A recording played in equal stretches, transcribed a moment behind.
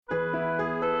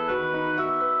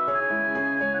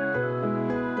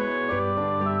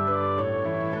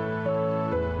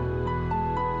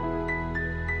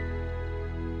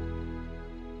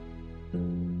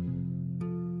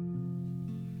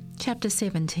Chapter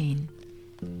 17.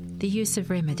 The use of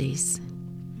remedies.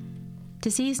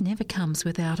 Disease never comes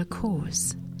without a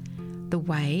cause. The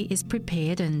way is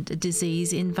prepared and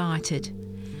disease invited.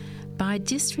 By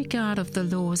disregard of the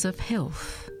laws of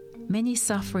health, many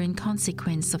suffer in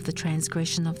consequence of the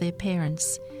transgression of their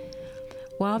parents.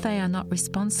 While they are not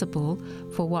responsible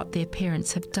for what their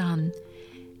parents have done,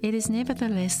 it is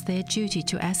nevertheless their duty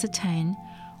to ascertain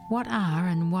what are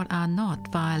and what are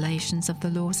not violations of the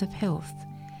laws of health.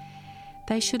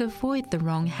 They should avoid the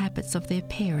wrong habits of their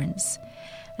parents,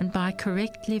 and by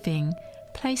correct living,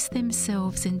 place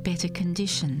themselves in better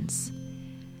conditions.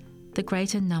 The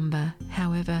greater number,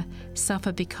 however,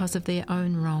 suffer because of their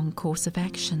own wrong course of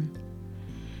action.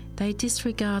 They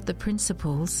disregard the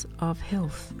principles of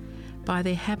health by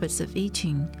their habits of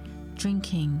eating,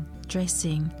 drinking,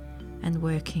 dressing, and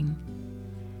working.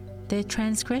 Their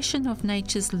transgression of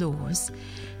nature's laws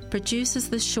produces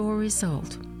the sure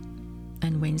result.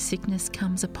 And when sickness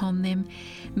comes upon them,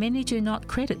 many do not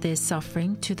credit their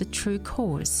suffering to the true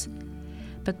cause,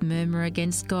 but murmur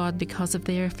against God because of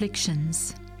their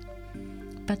afflictions.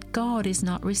 But God is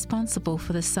not responsible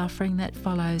for the suffering that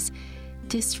follows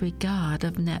disregard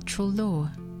of natural law.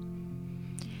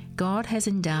 God has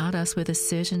endowed us with a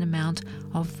certain amount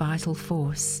of vital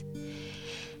force.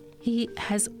 He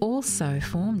has also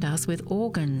formed us with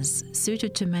organs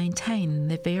suited to maintain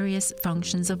the various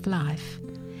functions of life,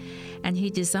 and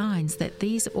He designs that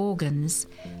these organs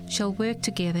shall work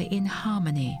together in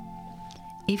harmony.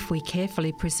 If we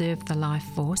carefully preserve the life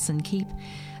force and keep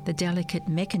the delicate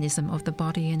mechanism of the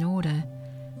body in order,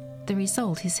 the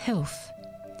result is health.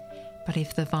 But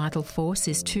if the vital force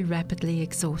is too rapidly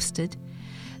exhausted,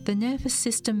 the nervous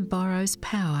system borrows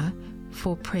power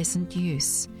for present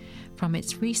use from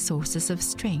its resources of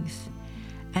strength,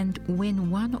 and when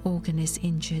one organ is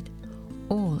injured,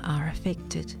 all are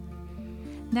affected.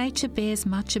 Nature bears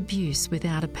much abuse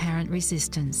without apparent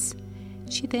resistance.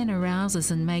 She then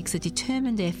arouses and makes a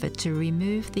determined effort to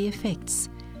remove the effects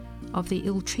of the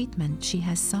ill treatment she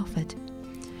has suffered.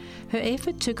 Her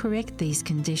effort to correct these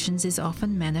conditions is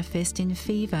often manifest in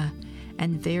fever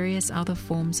and various other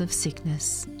forms of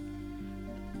sickness.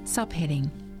 Subheading: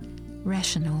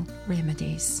 Rational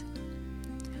remedies.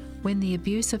 When the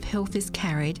abuse of health is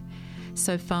carried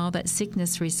so far that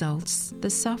sickness results, the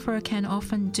sufferer can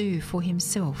often do for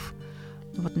himself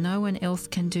what no one else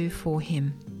can do for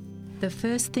him. The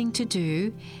first thing to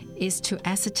do is to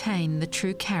ascertain the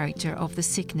true character of the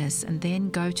sickness and then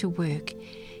go to work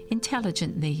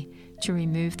intelligently to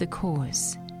remove the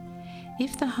cause.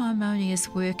 If the harmonious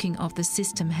working of the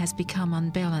system has become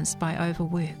unbalanced by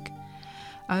overwork,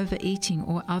 overeating,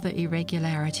 or other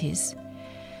irregularities,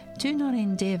 do not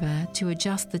endeavour to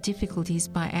adjust the difficulties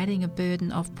by adding a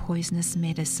burden of poisonous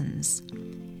medicines.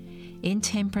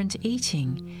 Intemperate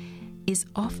eating is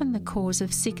often the cause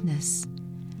of sickness,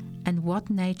 and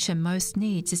what nature most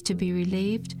needs is to be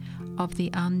relieved of the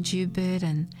undue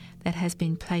burden that has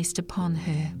been placed upon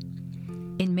her.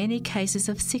 In many cases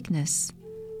of sickness,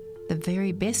 the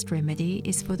very best remedy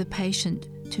is for the patient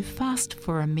to fast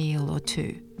for a meal or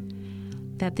two,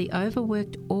 that the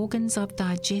overworked organs of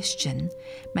digestion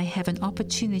may have an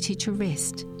opportunity to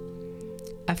rest.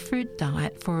 A fruit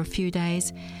diet for a few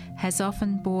days has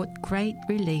often brought great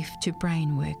relief to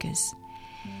brain workers.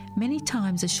 Many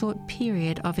times a short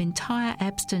period of entire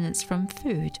abstinence from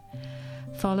food,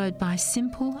 followed by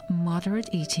simple, moderate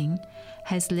eating,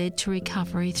 has led to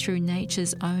recovery through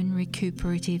nature's own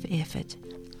recuperative effort.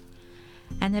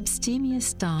 An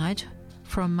abstemious diet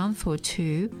for a month or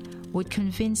two would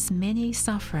convince many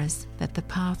sufferers that the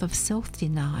path of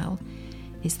self-denial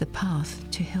is the path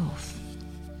to health.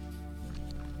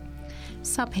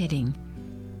 Subheading: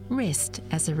 Rest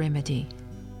as a remedy.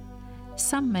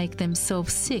 Some make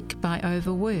themselves sick by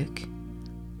overwork.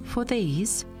 For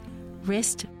these,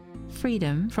 rest,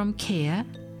 freedom from care,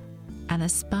 and a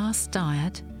sparse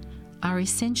diet are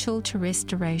essential to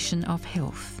restoration of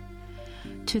health.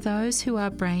 To those who are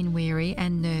brain-weary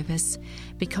and nervous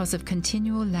because of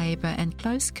continual labour and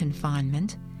close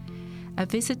confinement, a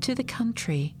visit to the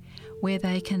country where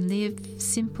they can live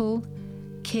simple,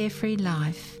 carefree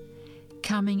life,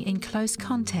 coming in close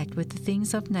contact with the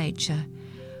things of nature,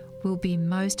 will be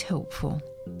most helpful.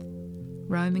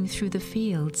 Roaming through the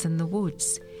fields and the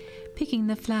woods, picking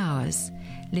the flowers,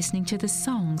 listening to the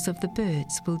songs of the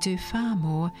birds will do far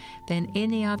more than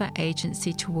any other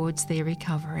agency towards their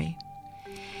recovery.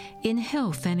 In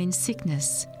health and in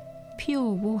sickness, pure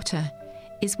water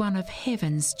is one of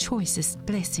heaven's choicest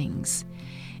blessings.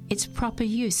 Its proper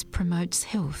use promotes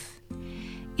health.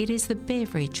 It is the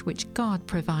beverage which God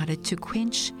provided to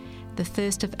quench the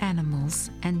thirst of animals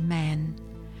and man.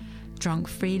 Drunk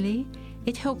freely,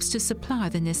 It helps to supply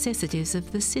the necessities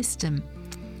of the system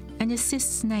and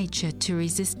assists nature to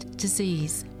resist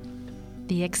disease.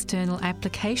 The external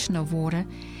application of water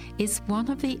is one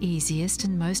of the easiest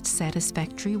and most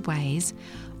satisfactory ways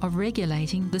of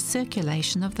regulating the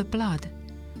circulation of the blood.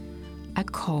 A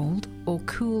cold or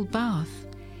cool bath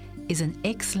is an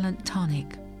excellent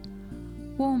tonic.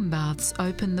 Warm baths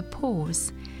open the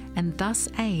pores and thus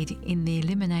aid in the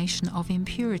elimination of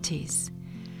impurities.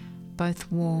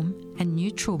 Both warm and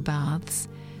neutral baths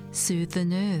soothe the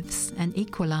nerves and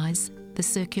equalize the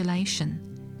circulation.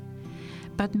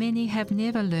 But many have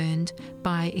never learned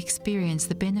by experience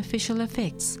the beneficial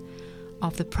effects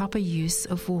of the proper use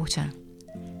of water,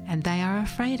 and they are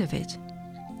afraid of it.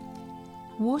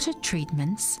 Water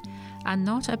treatments are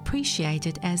not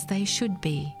appreciated as they should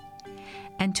be,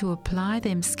 and to apply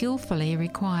them skillfully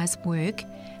requires work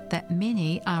that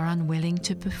many are unwilling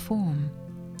to perform.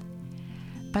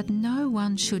 But no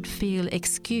one should feel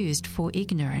excused for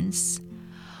ignorance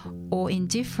or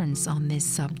indifference on this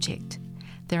subject.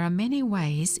 There are many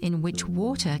ways in which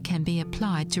water can be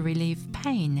applied to relieve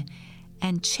pain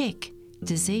and check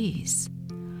disease.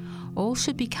 All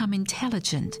should become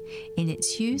intelligent in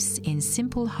its use in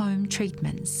simple home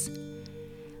treatments.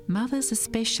 Mothers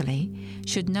especially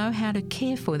should know how to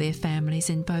care for their families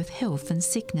in both health and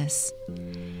sickness.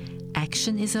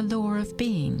 Action is a law of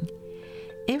being.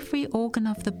 Every organ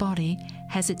of the body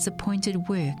has its appointed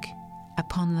work,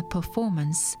 upon the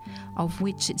performance of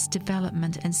which its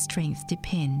development and strength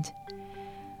depend.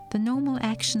 The normal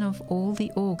action of all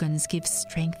the organs gives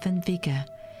strength and vigour,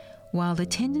 while the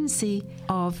tendency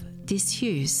of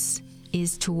disuse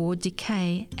is toward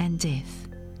decay and death.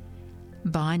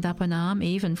 Bind up an arm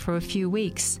even for a few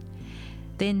weeks,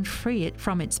 then free it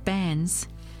from its bands,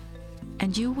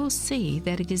 and you will see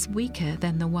that it is weaker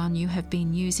than the one you have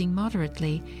been using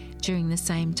moderately during the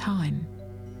same time.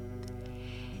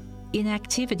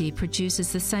 Inactivity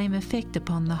produces the same effect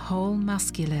upon the whole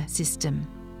muscular system.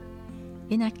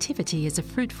 Inactivity is a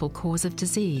fruitful cause of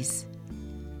disease.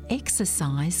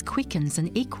 Exercise quickens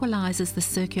and equalizes the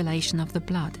circulation of the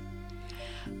blood.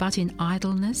 But in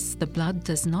idleness, the blood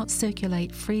does not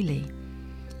circulate freely,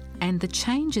 and the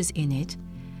changes in it,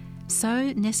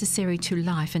 so necessary to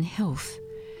life and health,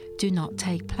 do not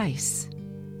take place.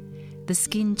 The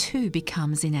skin too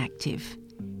becomes inactive.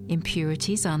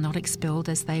 Impurities are not expelled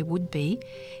as they would be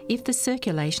if the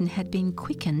circulation had been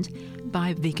quickened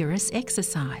by vigorous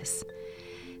exercise.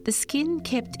 The skin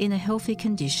kept in a healthy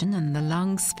condition and the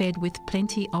lungs fed with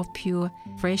plenty of pure,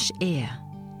 fresh air.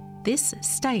 This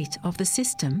state of the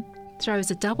system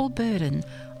throws a double burden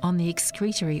on the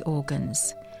excretory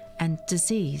organs, and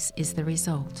disease is the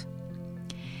result.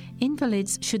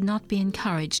 Invalids should not be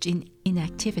encouraged in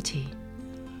inactivity.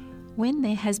 When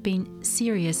there has been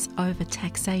serious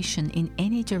overtaxation in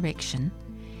any direction,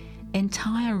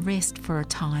 entire rest for a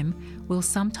time will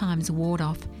sometimes ward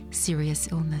off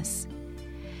serious illness.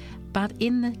 But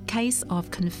in the case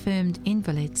of confirmed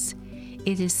invalids,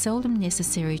 it is seldom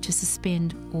necessary to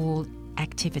suspend all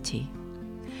activity.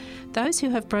 Those who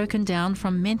have broken down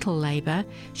from mental labour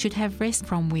should have rest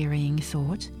from wearying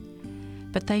thought,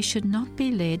 but they should not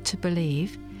be led to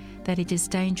believe that it is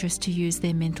dangerous to use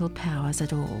their mental powers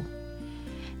at all.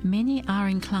 Many are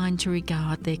inclined to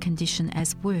regard their condition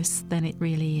as worse than it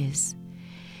really is.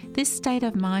 This state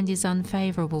of mind is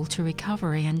unfavourable to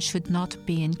recovery and should not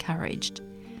be encouraged.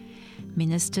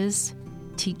 Ministers,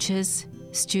 teachers,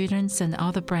 students and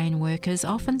other brain workers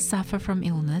often suffer from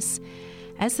illness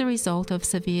as the result of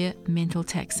severe mental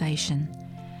taxation,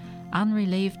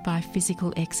 unrelieved by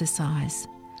physical exercise.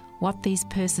 What these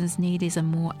persons need is a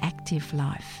more active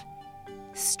life.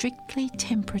 Strictly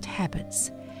temperate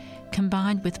habits,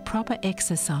 combined with proper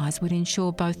exercise, would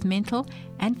ensure both mental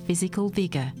and physical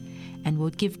vigour and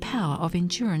would give power of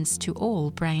endurance to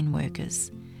all brain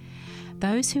workers.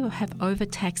 Those who have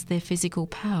overtaxed their physical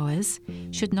powers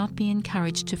should not be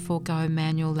encouraged to forego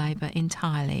manual labour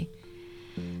entirely,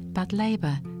 but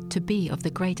labour, to be of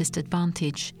the greatest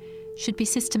advantage, should be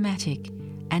systematic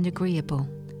and agreeable.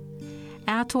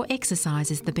 Outdoor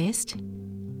exercise is the best.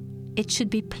 It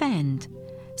should be planned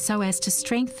so as to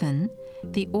strengthen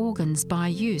the organs by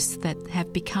use that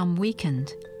have become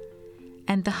weakened,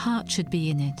 and the heart should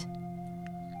be in it.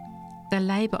 The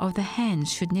labour of the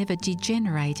hands should never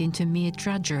degenerate into mere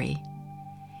drudgery.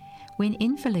 When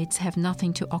invalids have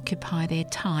nothing to occupy their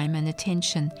time and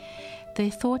attention, their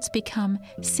thoughts become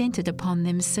centred upon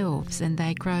themselves and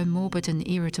they grow morbid and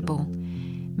irritable.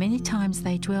 Many times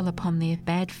they dwell upon their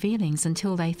bad feelings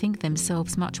until they think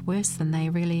themselves much worse than they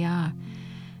really are,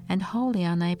 and wholly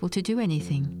unable to do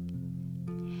anything.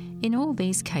 In all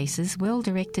these cases,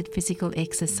 well-directed physical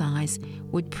exercise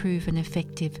would prove an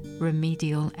effective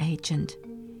remedial agent.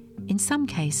 In some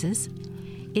cases,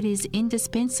 it is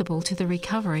indispensable to the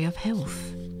recovery of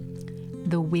health.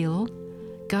 The will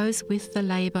goes with the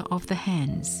labour of the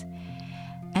hands,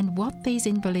 and what these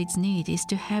invalids need is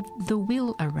to have the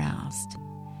will aroused.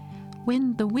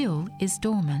 When the will is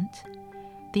dormant,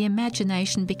 the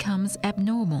imagination becomes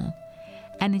abnormal,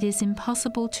 and it is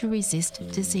impossible to resist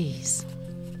disease.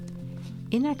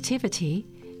 Inactivity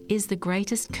is the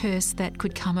greatest curse that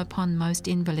could come upon most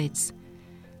invalids.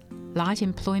 Light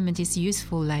employment is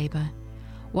useful labour,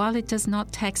 while it does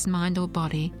not tax mind or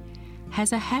body,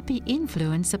 has a happy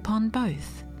influence upon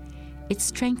both. It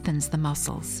strengthens the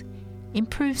muscles,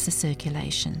 improves the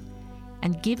circulation,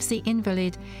 and gives the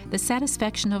invalid the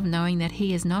satisfaction of knowing that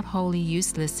he is not wholly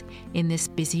useless in this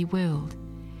busy world.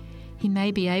 He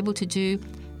may be able to do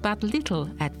but little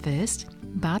at first,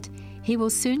 but he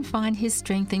will soon find his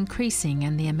strength increasing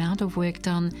and the amount of work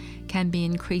done can be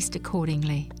increased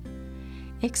accordingly.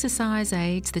 Exercise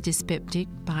aids the dyspeptic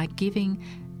by giving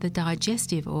the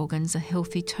digestive organs a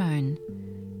healthy tone.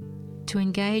 To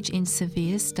engage in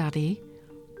severe study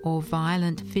or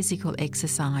violent physical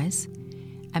exercise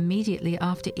immediately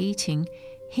after eating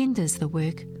hinders the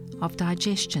work of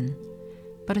digestion,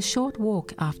 but a short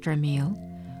walk after a meal,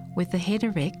 with the head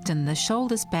erect and the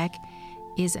shoulders back,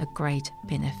 is a great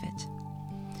benefit.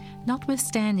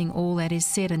 Notwithstanding all that is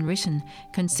said and written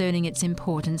concerning its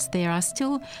importance, there are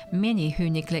still many who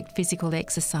neglect physical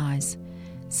exercise.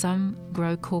 Some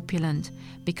grow corpulent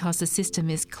because the system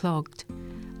is clogged.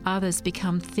 Others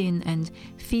become thin and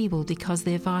feeble because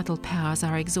their vital powers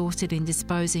are exhausted in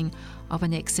disposing of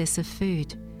an excess of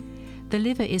food. The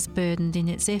liver is burdened in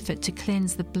its effort to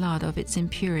cleanse the blood of its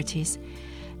impurities,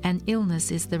 and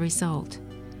illness is the result.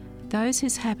 Those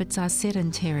whose habits are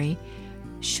sedentary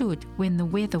should, when the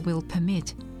weather will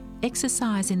permit,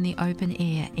 exercise in the open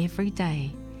air every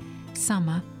day,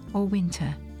 summer or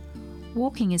winter.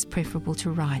 Walking is preferable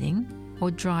to riding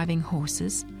or driving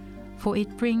horses, for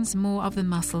it brings more of the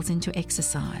muscles into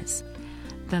exercise.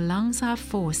 The lungs are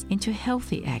forced into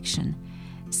healthy action,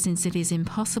 since it is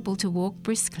impossible to walk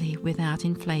briskly without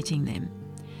inflating them.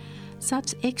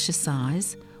 Such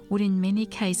exercise would in many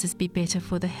cases be better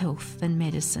for the health than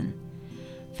medicine.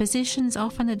 Physicians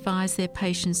often advise their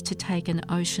patients to take an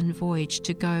ocean voyage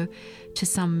to go to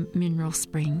some mineral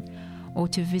spring or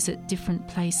to visit different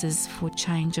places for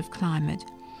change of climate,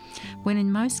 when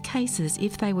in most cases,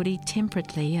 if they would eat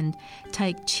temperately and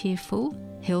take cheerful,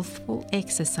 healthful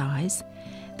exercise,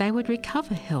 they would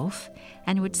recover health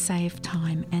and would save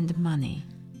time and money.